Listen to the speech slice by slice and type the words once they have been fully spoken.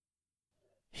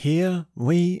Here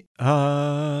we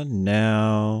are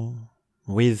now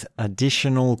with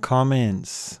additional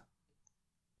comments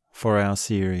for our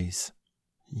series.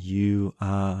 You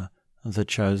are the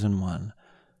chosen one.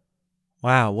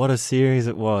 Wow, what a series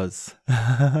it was.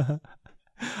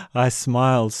 I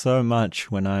smile so much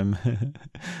when I'm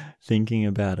thinking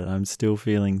about it. I'm still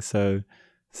feeling so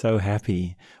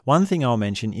happy. One thing I'll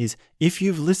mention is if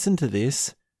you've listened to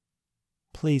this,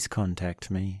 please contact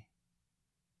me.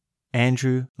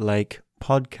 Andrew Lake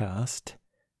Podcast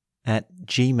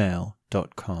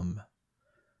 @gmail.com.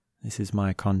 This is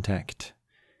my contact.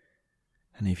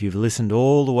 And if you've listened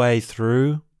all the way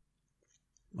through,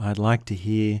 I'd like to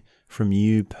hear from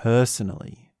you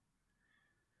personally.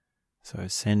 So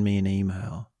send me an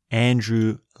email,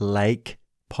 Andrew Lake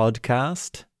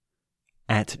Podcast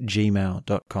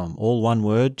 @gmail.com. All one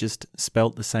word, just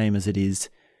spelt the same as it is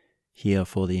here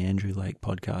for the Andrew Lake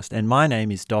Podcast. And my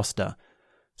name is Dosta.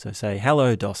 So say,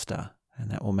 hello, Dosta, and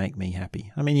that will make me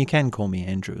happy. I mean, you can call me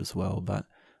Andrew as well, but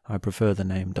I prefer the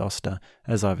name Dosta,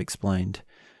 as I've explained.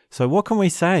 So what can we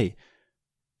say?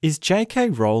 Is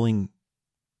J.K. Rowling...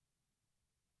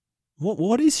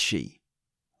 What is she?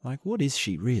 Like, what is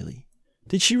she really?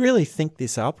 Did she really think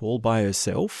this up all by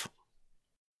herself?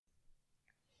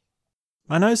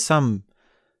 I know some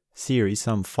series,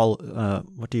 like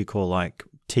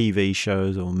TV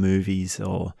shows or movies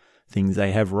or things,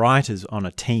 they have writers on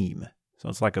a team. So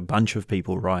it's like a bunch of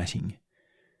people writing.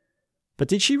 But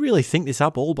did she really think this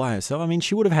up all by herself? I mean,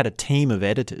 she would have had a team of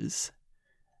editors.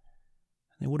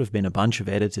 There would have been a bunch of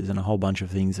editors and a whole bunch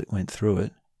of things that went through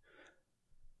it.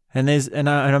 And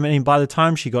I mean, by the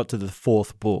time she got to the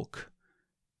fourth book,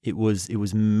 it was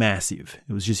massive.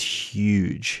 It was just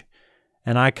huge.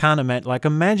 And I can't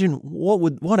imagine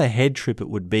what a head trip it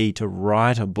would be to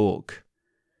write a book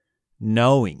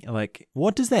knowing,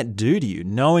 what does that do to you?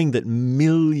 Knowing that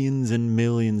millions and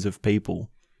millions of people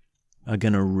are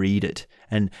going to read it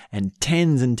and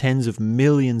tens of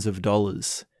millions of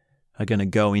dollars are going to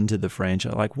go into the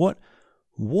franchise.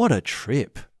 What a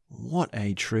trip. What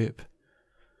a trip.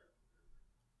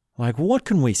 What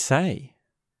can we say?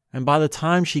 And by the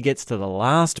time she gets to the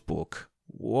last book,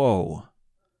 whoa.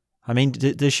 I mean,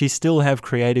 does she still have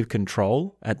creative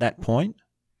control at that point?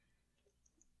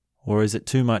 Or is it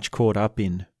too much caught up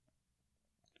in,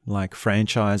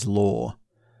 franchise law?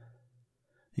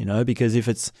 Because if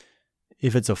it's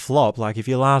a flop, if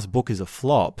your last book is a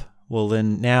flop, well,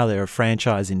 then now there are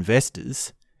franchise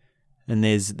investors and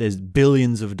there's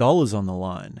billions of dollars on the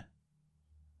line.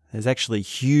 There's actually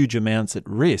huge amounts at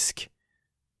risk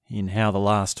in how the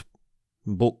last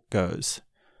book goes.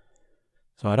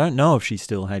 So I don't know if she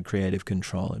still had creative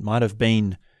control. It might have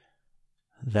been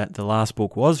that the last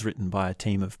book was written by a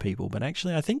team of people, but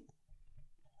actually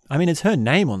it's her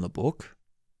name on the book.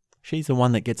 She's the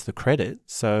one that gets the credit,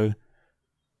 so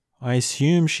I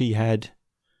assume she had...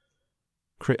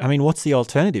 what's the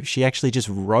alternative? She actually just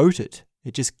wrote it.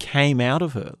 It just came out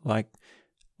of her.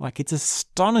 It's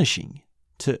astonishing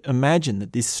to imagine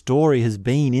that this story has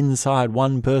been inside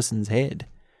one person's head.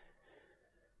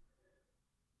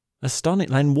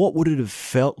 Astonishing. And what would it have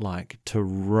felt like to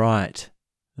write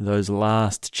those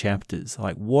last chapters?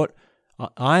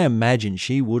 I imagine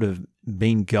she would have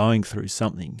been going through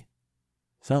something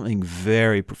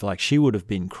very, she would have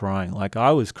been crying.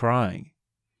 I was crying.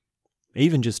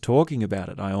 Even just talking about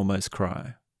it, I almost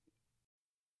cry.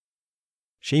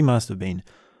 She must have been,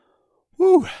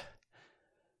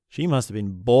 she must have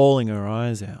been bawling her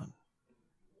eyes out.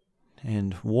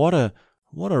 And what a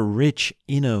rich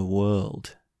inner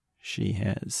world she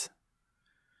has.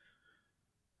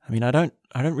 I mean, I don't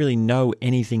really know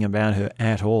anything about her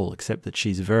at all, except that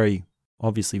she's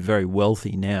obviously very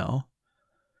wealthy now,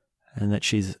 and that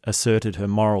she's asserted her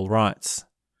moral rights.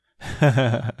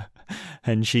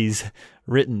 And she's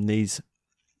written these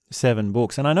 7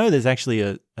 books. And I know there's actually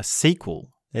a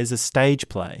sequel. There's a stage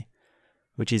play,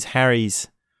 which is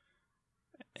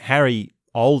Harry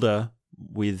older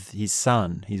with his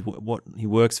son. He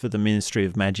works for the Ministry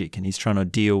of Magic, and he's trying to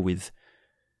deal with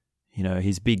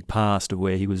his big past of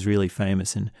where he was really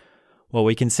famous. And, well,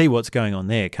 we can see what's going on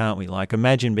there, can't we?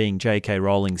 Imagine being J.K.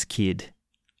 Rowling's kid.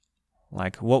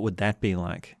 What would that be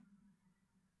like?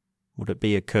 Would it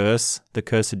be a curse? The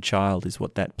Cursed Child is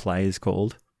what that play is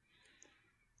called.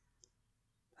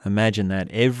 Imagine that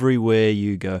everywhere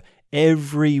you go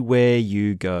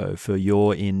for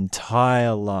your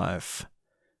entire life,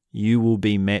 you will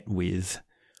be met with,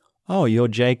 oh, you're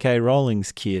J.K.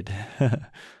 Rowling's kid.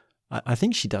 I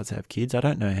think she does have kids. I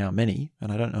don't know how many,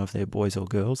 and I don't know if they're boys or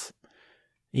girls.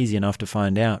 Easy enough to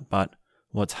find out, but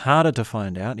what's harder to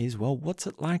find out is, well, what's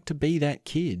it like to be that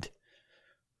kid?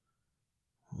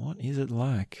 what is it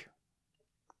like?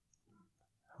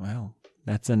 Well,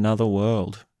 that's another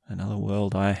world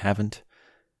I haven't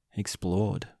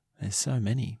explored. There's so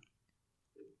many.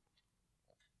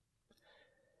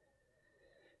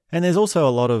 And there's also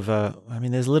a lot of,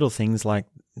 there's little things like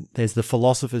there's the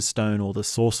Philosopher's Stone or the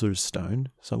Sorcerer's Stone.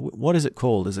 So what is it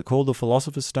called? Is it called the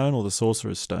Philosopher's Stone or the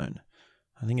Sorcerer's Stone?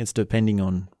 I think it's depending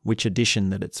on which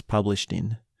edition that it's published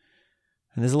in.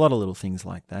 And there's a lot of little things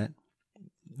like that.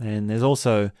 And there's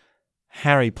also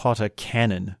Harry Potter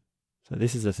canon. So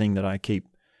this is a thing that I keep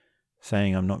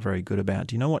saying I'm not very good about.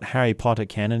 Do you know what Harry Potter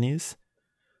canon is?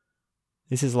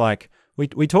 This is like,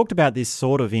 we talked about this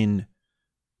sort of in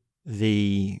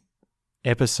the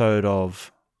episode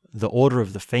of The Order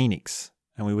of the Phoenix,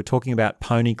 and we were talking about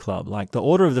Pony Club. Like, the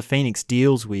Order of the Phoenix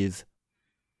deals with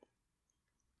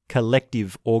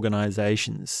collective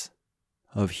organizations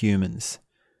of humans.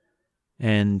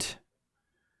 And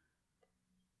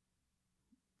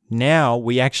now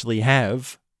we actually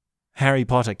have Harry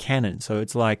Potter canon. So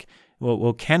it's like,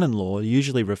 well, canon law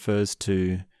usually refers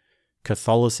to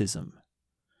Catholicism,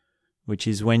 which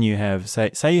is when you have,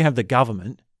 say you have the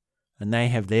government and they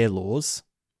have their laws,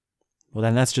 well,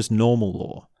 then that's just normal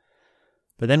law.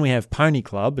 But then we have Pony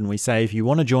Club, and we say if you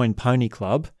want to join Pony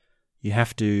Club, you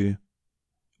have to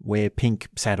wear pink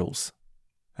saddles.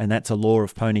 And that's a law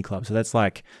of Pony Club. So that's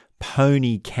like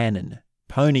Pony canon,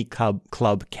 Pony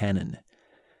Club canon.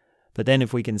 But then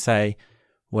if we can say,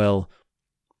 well,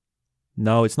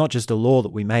 no, it's not just a law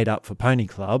that we made up for Pony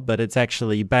Club, but it's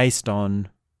actually based on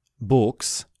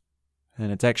books,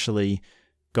 and it's actually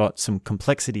got some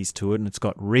complexities to it, and it's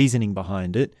got reasoning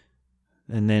behind it,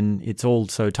 and then it's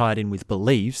also tied in with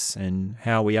beliefs and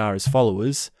how we are as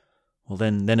followers, well,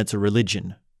 then it's a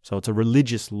religion. So it's a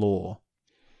religious law.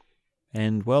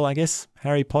 And, well, I guess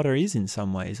Harry Potter is in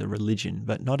some ways a religion,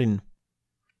 but not in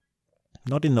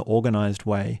the organized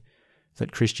way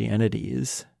that Christianity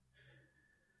is.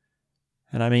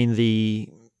 And I mean, the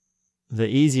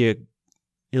easier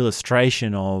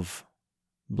illustration of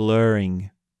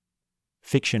blurring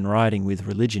fiction writing with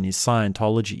religion is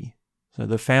Scientology. So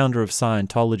the founder of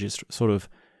Scientology sort of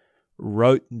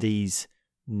wrote these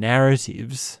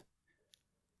narratives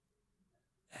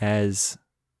as,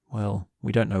 well,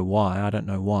 we don't know why, I don't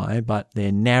know why, but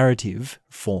their narrative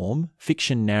form,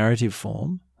 fiction narrative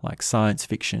form, like science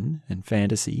fiction and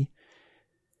fantasy,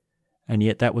 and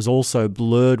yet that was also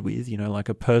blurred with, like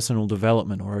a personal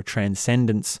development or a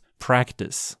transcendence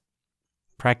practice,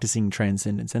 practicing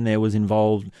transcendence. And there was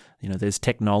involved, there's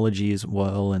technology as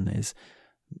well, and there's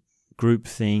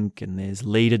groupthink, and there's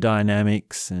leader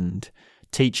dynamics and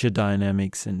teacher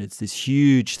dynamics, and it's this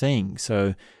huge thing.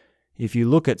 So if you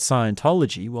look at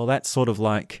Scientology, well, that's sort of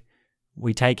like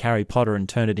we take Harry Potter and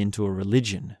turn it into a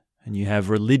religion, and you have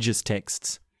religious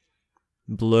texts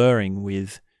blurring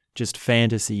with just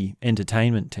fantasy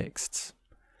entertainment texts.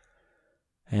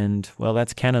 And, well,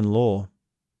 that's canon law.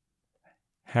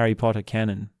 Harry Potter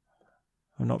canon.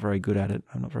 I'm not very good at it.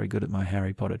 I'm not very good at my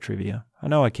Harry Potter trivia. I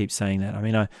know I keep saying that. I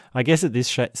mean, I guess at this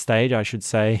stage I should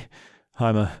say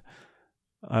I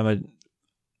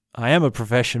am a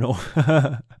professional.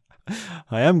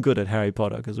 I am good at Harry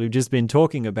Potter because we've just been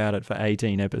talking about it for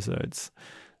 18 episodes.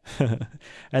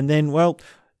 And then, well,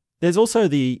 there's also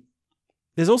the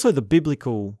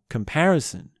biblical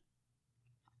comparison.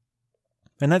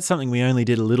 And that's something we only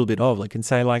did a little bit of. Like, and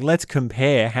say, let's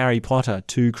compare Harry Potter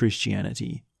to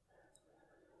Christianity.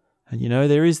 And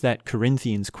there is that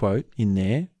Corinthians quote in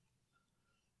there,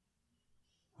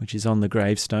 which is on the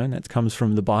gravestone. That comes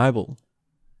from the Bible.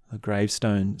 The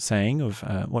gravestone saying of,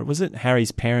 what was it?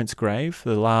 Harry's parents' grave.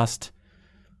 The last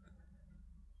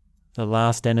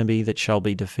enemy that shall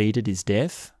be defeated is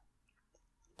death.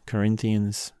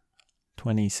 Corinthians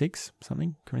 26,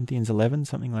 something. Corinthians 11,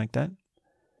 something like that.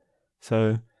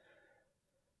 So,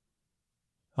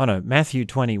 Matthew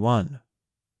 21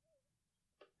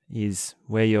 is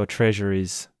where your treasure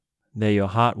is, there your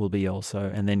heart will be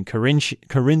also. And then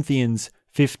Corinthians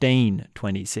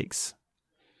 15:26,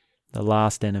 the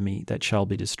last enemy that shall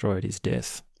be destroyed is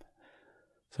death.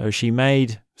 So she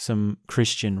made some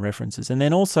Christian references. And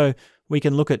then also we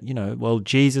can look at,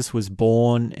 Jesus was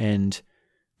born and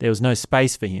there was no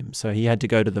space for him, so he had to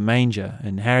go to the manger.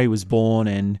 And Harry was born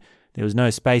and there was no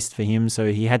space for him,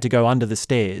 so he had to go under the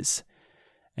stairs.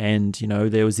 And,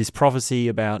 there was this prophecy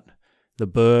about the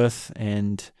birth,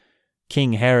 and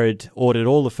King Herod ordered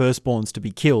all the firstborns to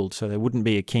be killed so there wouldn't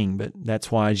be a king, but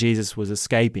that's why Jesus was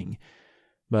escaping.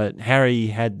 But Harry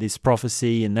had this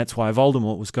prophecy, and that's why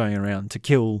Voldemort was going around to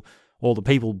kill all the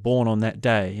people born on that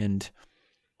day. And,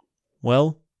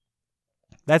 well,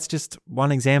 that's just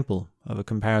one example of a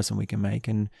comparison we can make.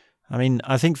 And, I mean,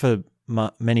 I think for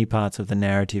many parts of the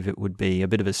narrative it would be a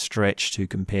bit of a stretch to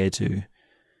compare to.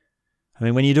 I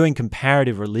mean, when you're doing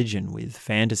comparative religion with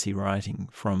fantasy writing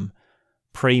from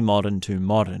pre-modern to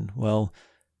modern, well,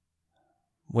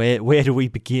 where do we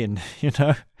begin?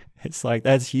 It's like,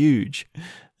 that's huge.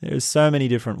 There's so many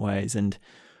different ways. And,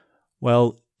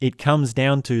 well, it comes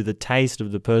down to the taste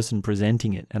of the person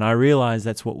presenting it. And I realize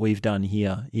that's what we've done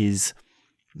here, is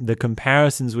the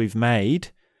comparisons we've made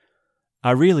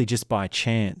are really just by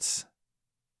chance.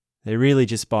 They're really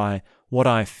just by what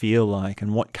I feel like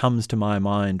and what comes to my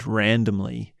mind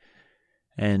randomly.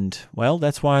 And, well,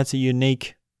 that's why it's a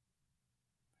unique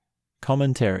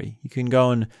commentary. You can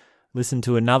go and listen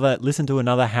to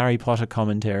another Harry Potter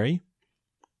commentary,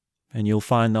 and you'll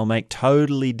find they'll make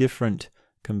totally different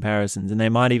comparisons. And they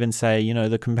might even say,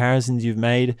 the comparisons you've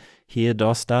made here,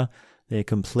 Dosta, they're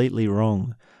completely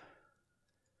wrong.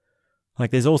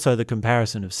 Like, there's also the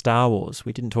comparison of Star Wars.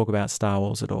 We didn't talk about Star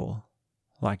Wars at all.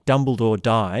 Like, Dumbledore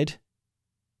died,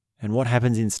 and what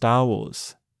happens in Star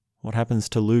Wars? What happens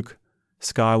to Luke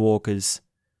Skywalker's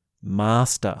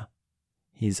master,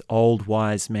 his old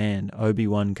wise man,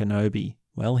 Obi-Wan Kenobi?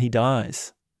 Well, he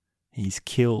dies. He's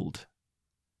killed.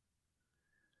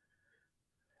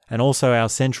 And also our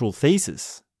central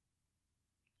thesis.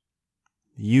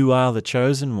 You are the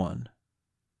chosen one.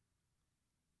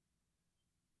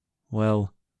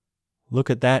 Well, look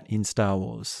at that in Star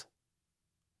Wars.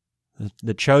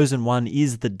 The chosen one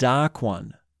is the dark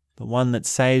one. The one that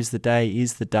saves the day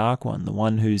is the dark one. The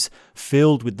one who's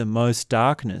filled with the most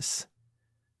darkness.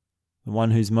 The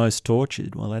one who's most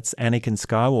tortured. Well, that's Anakin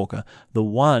Skywalker.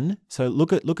 So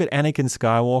look at Anakin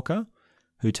Skywalker,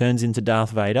 who turns into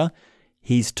Darth Vader.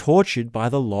 He's tortured by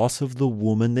the loss of the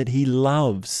woman that he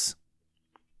loves.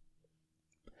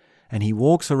 And he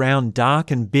walks around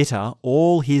dark and bitter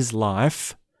all his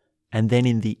life, and then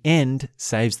in the end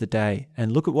saves the day.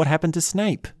 And look at what happened to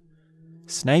Snape.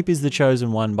 Snape is the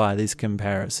chosen one by this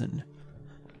comparison.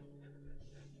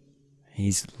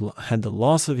 He's had the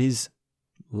loss of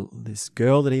this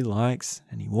girl that he likes,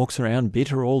 and he walks around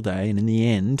bitter all day, and in the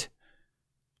end,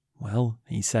 well,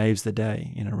 he saves the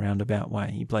day in a roundabout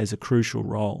way. He plays a crucial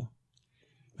role.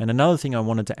 And another thing I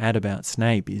wanted to add about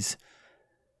Snape is,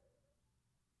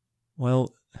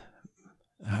 well,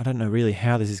 I don't know really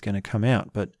how this is going to come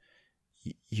out, but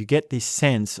you get this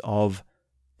sense of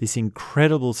this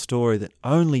incredible story that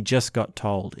only just got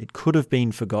told. It could have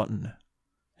been forgotten.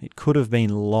 It could have been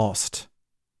lost.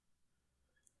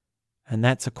 And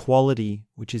that's a quality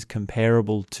which is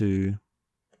comparable to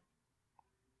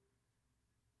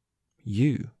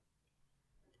you.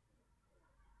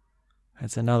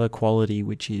 That's another quality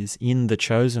which is in the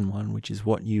chosen one, which is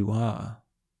what you are.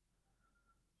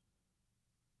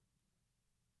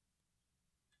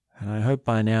 And I hope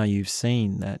by now you've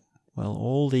seen that, well,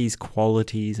 all these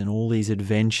qualities and all these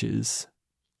adventures,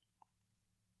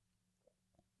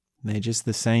 they're just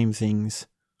the same things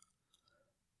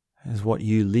as what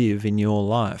you live in your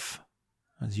life.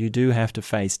 As you do have to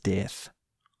face death.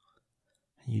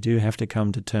 You do have to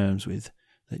come to terms with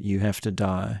that you have to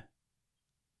die.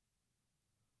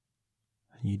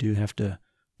 You do have to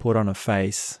put on a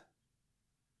face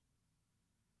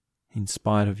in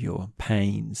spite of your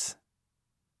pains.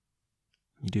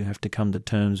 You do have to come to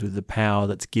terms with the power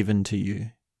that's given to you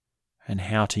and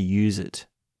how to use it.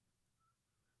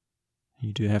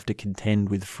 You do have to contend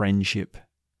with friendship.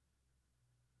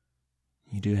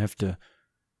 You do have to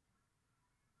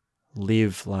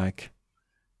live like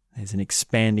there's an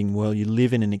expanding world. You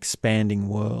live in an expanding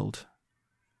world.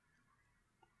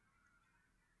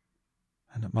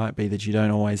 And it might be that you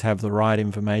don't always have the right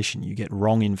information. You get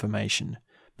wrong information.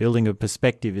 Building a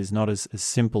perspective is not as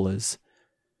simple as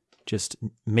just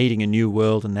meeting a new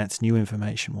world and that's new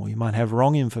information. Well, you might have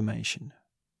wrong information.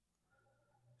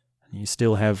 And you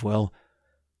still have, well,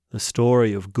 the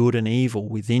story of good and evil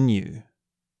within you.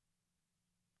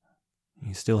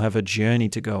 You still have a journey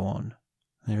to go on.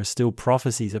 There are still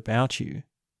prophecies about you.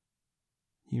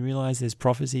 You realize there's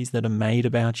prophecies that are made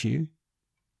about you?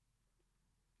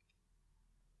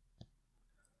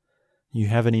 You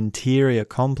have an interior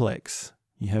complex.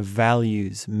 You have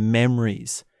values,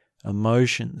 memories,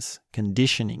 emotions,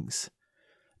 conditionings,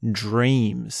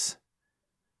 dreams.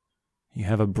 You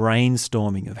have a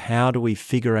brainstorming of how do we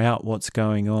figure out what's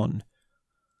going on?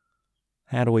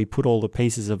 How do we put all the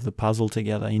pieces of the puzzle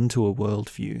together into a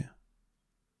worldview?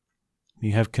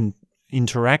 You have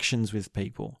interactions with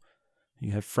people.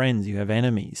 You have friends, you have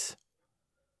enemies.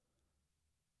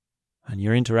 And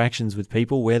your interactions with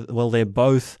people, well, they're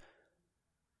both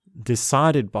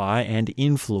decided by and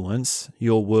influence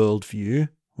your worldview,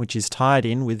 which is tied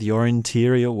in with your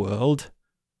interior world.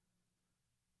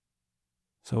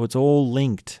 So it's all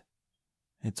linked.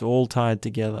 It's all tied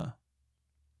together.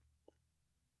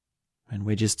 And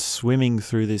we're just swimming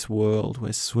through this world.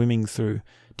 We're swimming through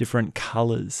different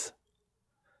colours.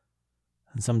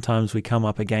 And sometimes we come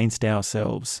up against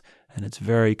ourselves and it's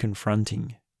very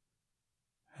confronting.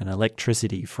 And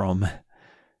electricity from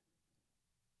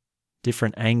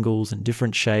different angles and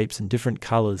different shapes and different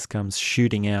colours comes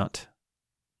shooting out.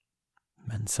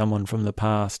 And someone from the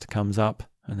past comes up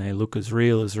and they look as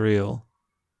real as real.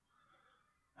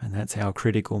 And that's our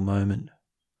critical moment.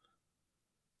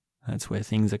 That's where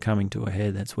things are coming to a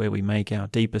head. That's where we make our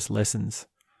deepest lessons.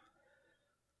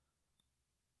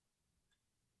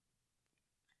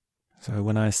 So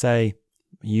when I say,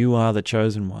 you are the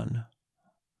chosen one,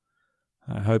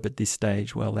 I hope at this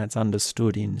stage, well, that's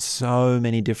understood in so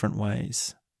many different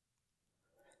ways.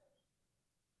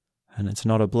 And it's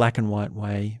not a black and white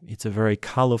way, it's a very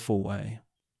colourful way.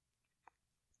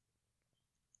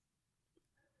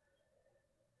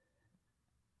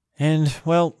 And,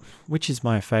 well, which is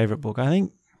my favourite book? I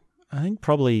think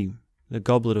probably The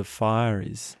Goblet of Fire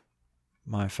is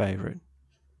my favourite.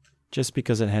 Just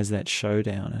because it has that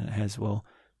showdown and it has, well,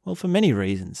 for many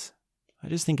reasons. I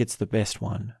just think it's the best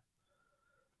one.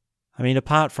 I mean,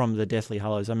 apart from The Deathly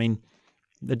Hallows,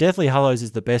 The Deathly Hallows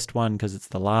is the best one because it's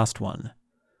the last one.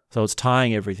 So it's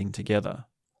tying everything together.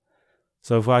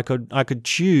 So if I could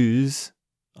choose,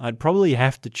 I'd probably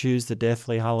have to choose The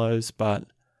Deathly Hallows, but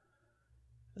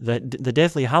the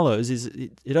Deathly Hallows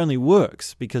it only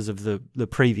works because of the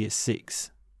previous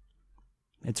 6.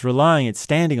 It's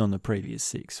standing on the previous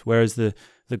 6, whereas the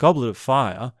Goblet of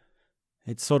Fire,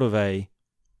 it's sort of a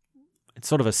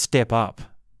step up.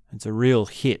 It's a real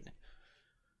hit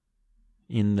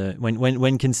in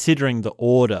when considering the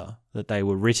order that they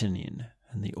were written in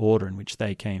and the order in which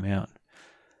they came out.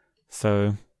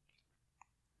 So,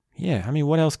 yeah,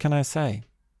 what else can I say?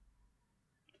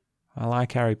 I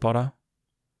like Harry Potter.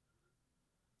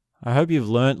 I hope you've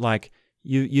learnt,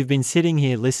 you've been sitting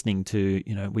here listening to,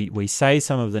 we say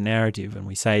some of the narrative and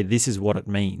we say this is what it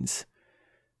means.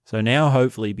 So now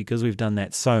hopefully, because we've done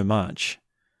that so much,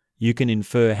 you can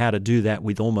infer how to do that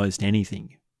with almost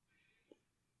anything.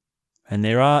 And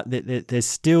there's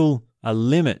still a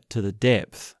limit to the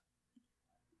depth.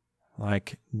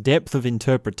 Depth of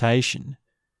interpretation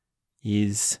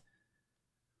is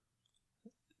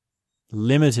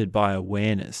limited by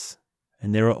awareness.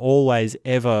 And there are always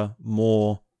ever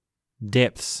more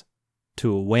depths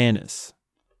to awareness.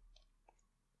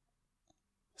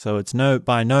 So it's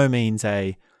by no means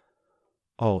here's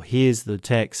the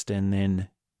text and then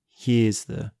here's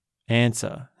the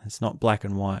answer. It's not black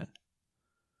and white.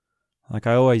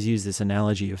 I always use this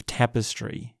analogy of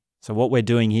tapestry. So what we're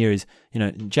doing here is,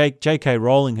 J.K.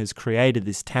 Rowling has created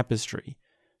this tapestry.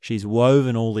 She's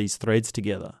woven all these threads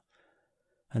together.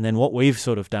 And then what we've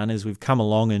sort of done is we've come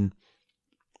along and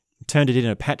turned it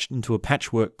into a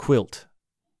patchwork quilt.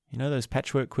 You know those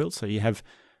patchwork quilts? So you have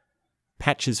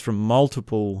patches from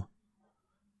multiple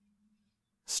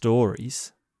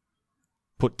stories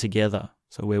put together.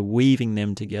 So we're weaving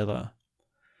them together.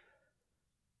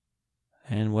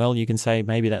 And well, you can say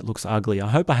maybe that looks ugly. I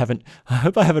hope I haven't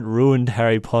ruined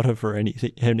Harry Potter for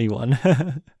anyone.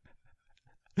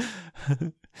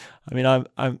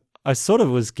 I sort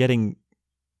of was getting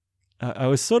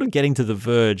to the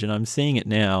verge, and I'm seeing it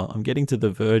now. I'm getting to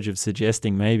the verge of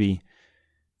suggesting maybe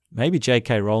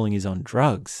J.K. Rowling is on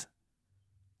drugs.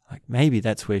 Maybe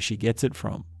that's where she gets it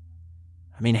from.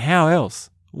 How else?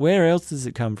 Where else does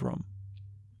it come from?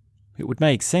 It would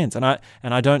make sense, and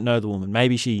I don't know the woman.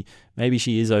 Maybe she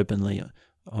is openly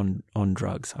on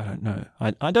drugs. I don't know.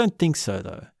 I don't think so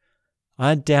though.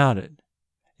 I doubt it.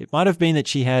 It might have been that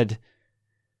she had.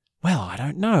 Well, I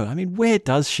don't know. Where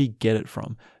does she get it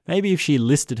from? Maybe if she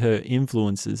listed her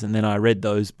influences and then I read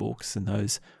those books and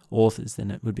those authors, then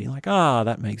it would be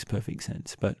that makes perfect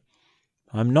sense. But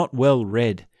I'm not well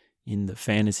read in the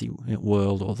fantasy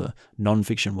world or the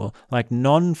non-fiction world.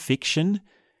 Non-fiction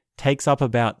takes up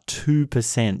about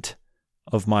 2%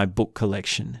 of my book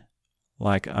collection.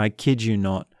 I kid you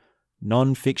not.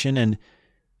 Non-fiction, and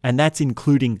that's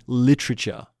including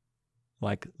literature.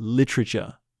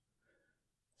 Literature.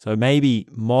 So maybe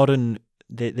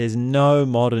there's no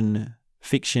modern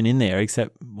fiction in there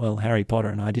except, Harry Potter.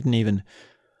 And I didn't even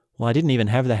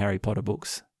have the Harry Potter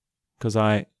books because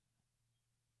I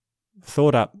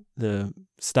thought up the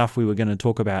stuff we were going to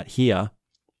talk about here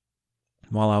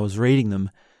while I was reading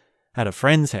them at a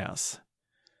friend's house.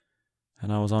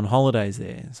 And I was on holidays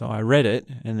there. So I read it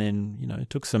and then,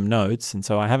 took some notes. And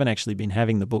so I haven't actually been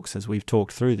having the books as we've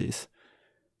talked through this.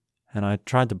 And I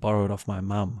tried to borrow it off my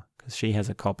mum because she has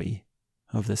a copy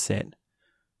of the set.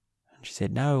 And she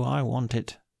said, "No, I want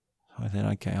it." I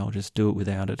thought, okay, I'll just do it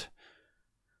without it.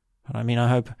 But I mean, I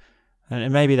hope,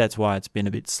 and maybe that's why it's been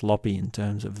a bit sloppy in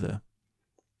terms of the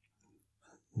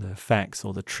facts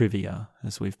or the trivia,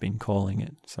 as we've been calling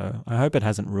it. So I hope it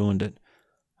hasn't ruined it.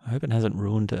 I hope it hasn't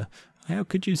ruined her. How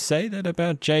could you say that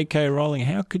about J.K. Rowling?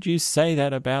 How could you say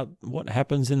that about what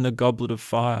happens in the Goblet of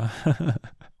Fire?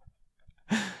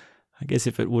 I guess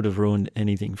if it would have ruined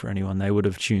anything for anyone, they would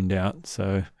have tuned out.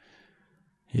 So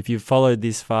if you've followed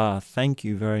this far, thank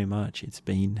you very much. It's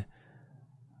been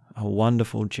a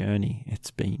wonderful journey.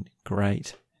 It's been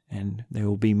great. And there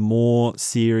will be more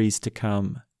series to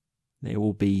come. There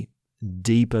will be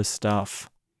deeper stuff.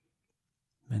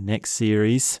 The next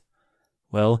series,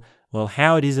 well,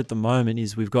 how it is at the moment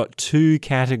is we've got 2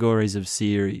 categories of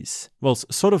series. Well,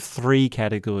 sort of 3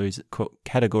 categories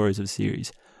of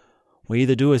series. We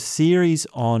either do a series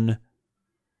on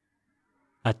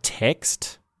a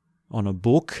text, on a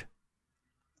book,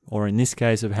 or in this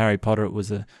case of Harry Potter, it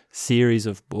was a series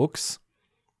of books.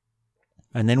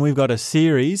 And then we've got a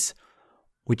series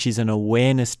which is an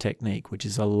awareness technique, which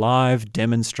is a live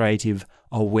demonstrative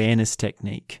awareness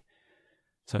technique.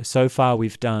 So far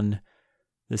we've done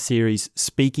the series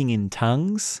Speaking in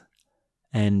Tongues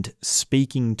and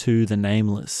Speaking to the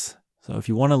Nameless. So if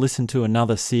you want to listen to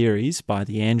another series by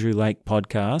the Andrew Lake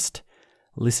Podcast,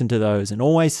 listen to those and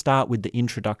always start with the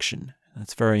introduction.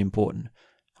 That's very important.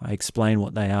 I explain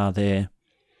what they are there.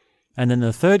 And then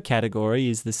the third category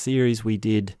is the series we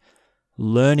did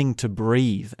Learning to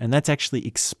Breathe, and that's actually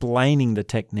explaining the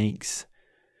techniques.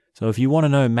 So if you want to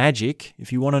know magic,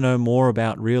 if you want to know more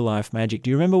about real life magic, do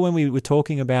you remember when we were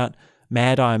talking about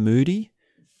Mad Eye Moody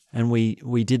and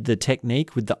we did the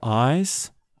technique with the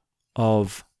eyes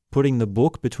of putting the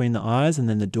book between the eyes and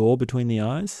then the door between the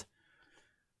eyes?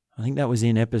 I think that was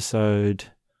in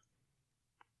episode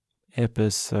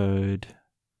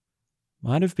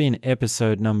might have been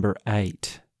episode number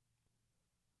 8.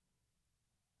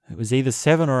 It was either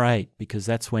 7 or 8 because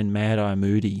that's when Mad Eye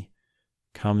Moody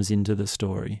comes into the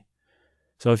story.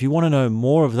 So if you want to know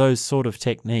more of those sort of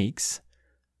techniques,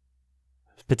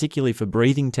 particularly for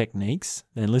breathing techniques,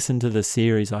 then listen to the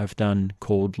series I've done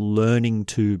called Learning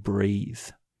to Breathe.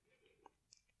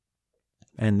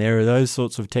 And there are those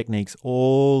sorts of techniques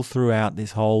all throughout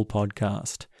this whole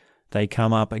podcast. They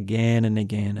come up again and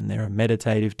again, and there are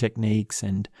meditative techniques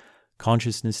and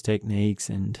consciousness techniques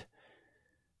and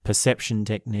perception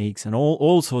techniques and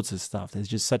all sorts of stuff. There's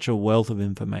just such a wealth of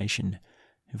information,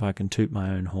 if I can toot my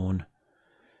own horn.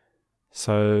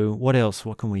 So what else?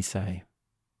 What can we say?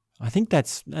 I think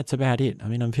that's about it. I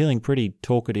mean, I'm feeling pretty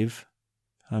talkative.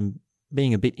 I'm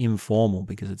being a bit informal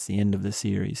because it's the end of the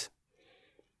series.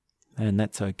 And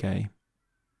that's okay.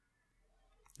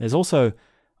 There's also,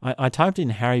 I typed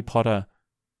in Harry Potter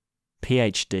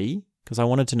PhD because I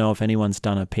wanted to know if anyone's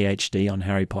done a PhD on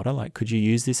Harry Potter. Like, could you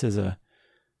use this as a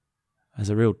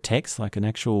real text, like an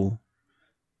actual,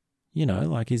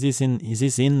 like is this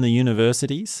in the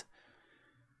universities?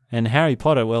 And Harry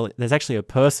Potter, well, there's actually a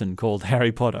person called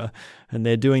Harry Potter, and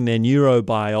they're doing their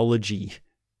neurobiology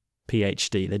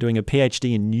PhD. They're doing a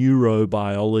PhD in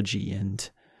neurobiology and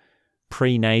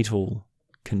prenatal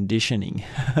conditioning.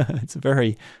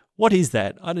 What is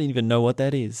that? I don't even know what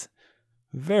that is.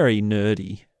 Very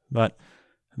nerdy. But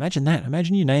imagine that.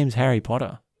 Imagine your name's Harry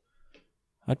Potter.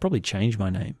 I'd probably change my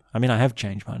name. I mean, I have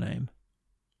changed my name.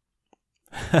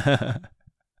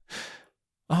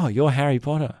 Oh, you're Harry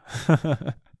Potter.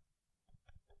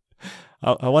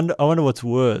 I wonder what's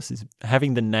worse, is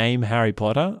having the name Harry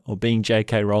Potter or being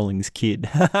J.K. Rowling's kid.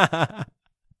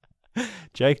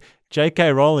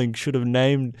 J.K. Rowling should have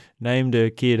named her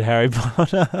kid Harry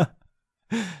Potter.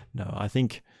 No, I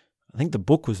think the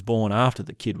book was born after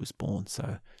the kid was born,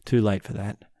 so too late for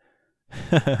that.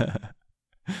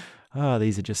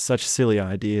 These are just such silly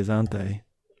ideas, aren't they?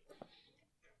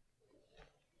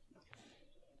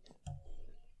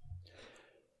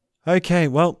 Okay,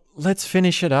 well, let's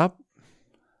finish it up.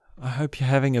 I hope you're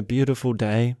having a beautiful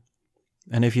day.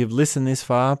 And if you've listened this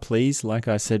far, please, like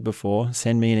I said before,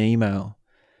 send me an email.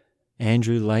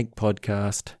 Andrew Lake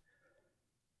Podcast.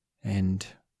 And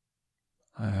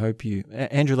I hope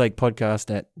Andrew Lake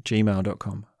Podcast at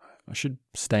gmail.com. I should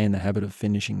stay in the habit of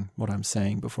finishing what I'm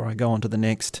saying before I go on to the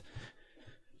next.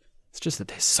 It's just that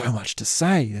there's so much to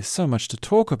say. There's so much to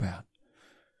talk about.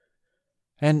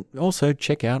 And also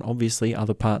check out, obviously,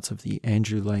 other parts of the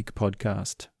Andrew Lake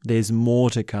Podcast. There's more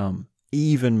to come,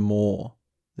 even more.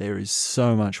 There is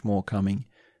so much more coming.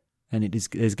 And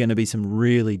there's going to be some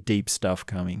really deep stuff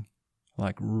coming.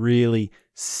 Like really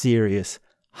serious,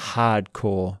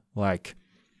 hardcore. Like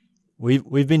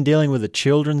we've been dealing with a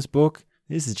children's book.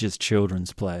 This is just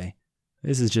children's play.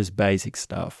 This is just basic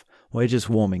stuff. We're just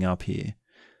warming up here.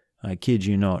 I kid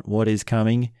you not. What is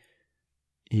coming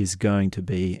is going to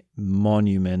be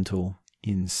monumental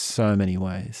in so many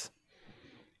ways.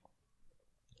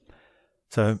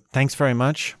 So thanks very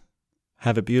much.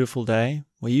 Have a beautiful day.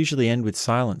 We usually end with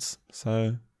silence,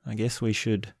 so I guess we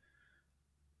should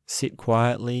sit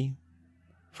quietly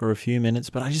for a few minutes,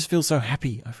 but I just feel so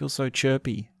happy. I feel so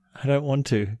chirpy. I don't want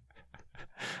to.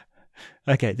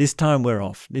 Okay, this time we're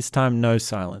off. This time no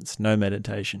silence, no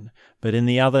meditation. But in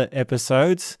the other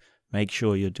episodes, make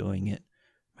sure you're doing it.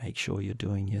 Make sure you're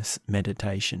doing your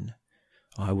meditation.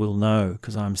 I will know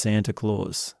because I'm Santa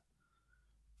Claus.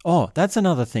 Oh, that's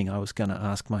another thing I was going to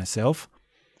ask myself.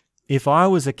 If I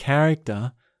was a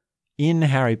character in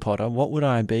Harry Potter, what would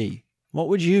I be? What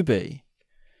would you be?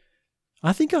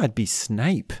 I think I'd be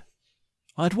Snape.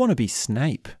 I'd want to be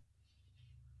Snape.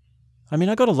 I mean,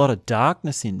 I got a lot of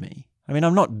darkness in me. I mean,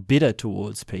 I'm not bitter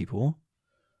towards people.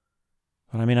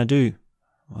 But I mean,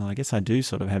 I guess I do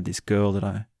sort of have this girl that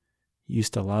I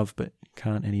used to love but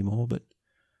can't anymore. But,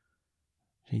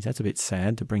 geez, that's a bit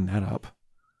sad to bring that up.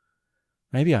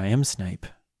 Maybe I am Snape.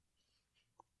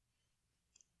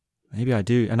 Maybe I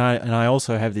do. And I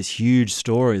also have this huge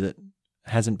story that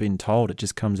hasn't been told. It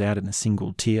just comes out in a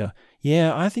single tear.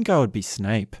 Yeah, I think I would be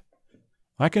Snape.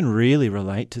 I can really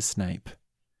relate to Snape.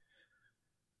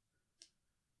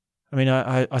 I mean,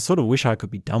 I sort of wish I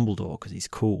could be Dumbledore because he's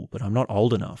cool, but I'm not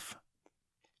old enough.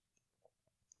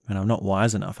 And I'm not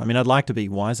wise enough. I mean, I'd like to be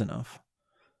wise enough.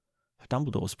 But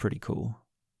Dumbledore's pretty cool.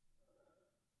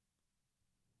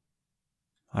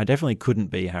 I definitely couldn't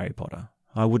be Harry Potter.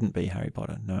 I wouldn't be Harry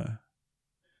Potter, no.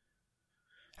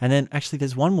 And then actually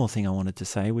there's one more thing I wanted to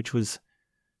say, which was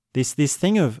this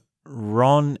thing of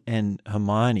Ron and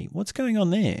Hermione. What's going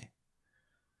on there?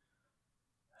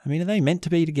 I mean, are they meant to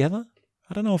be together?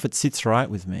 I don't know if it sits right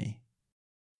with me.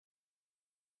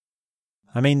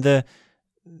 I mean, the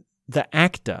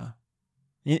actor,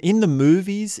 in the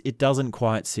movies, it doesn't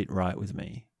quite sit right with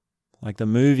me. Like the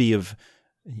movie of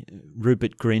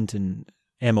Rupert Grint and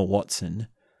Emma Watson,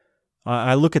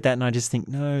 I look at that and I just think,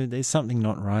 no, there's something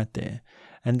not right there.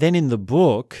 And then in the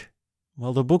book,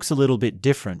 well, the book's a little bit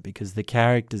different because the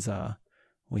characters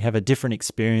we have a different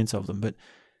experience of them. But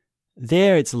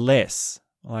there it's less.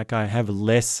 Like I have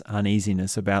less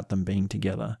uneasiness about them being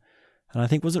together. And I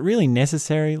think, was it really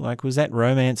necessary? Like, was that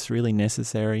romance really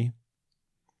necessary?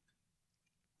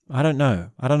 I don't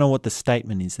know. I don't know what the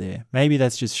statement is there. Maybe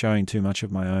that's just showing too much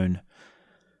of my own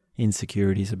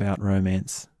insecurities about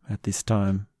romance at this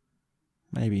time.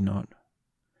 Maybe not.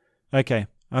 Okay,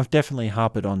 I've definitely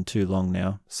harped on too long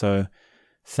now. So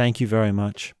thank you very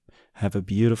much. Have a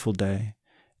beautiful day.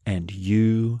 And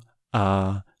you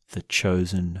are the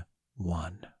chosen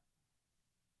one.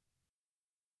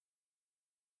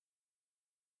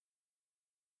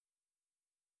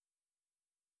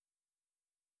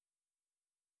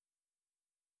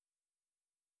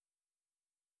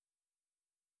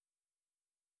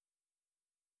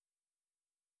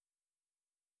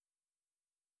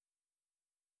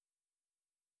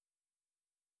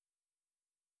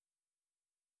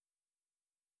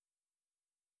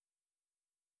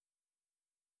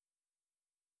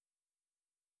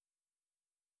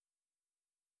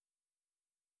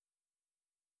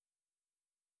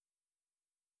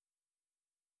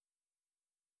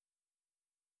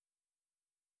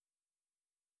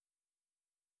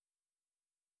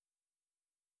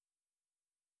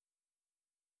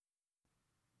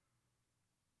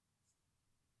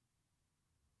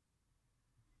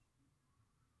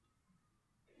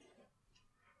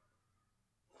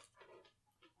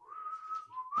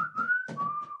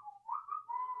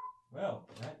 Well,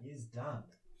 that is done.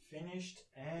 Finished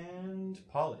and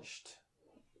polished.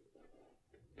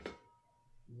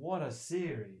 What a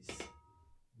series.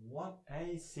 What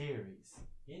a series.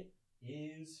 It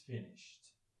is finished.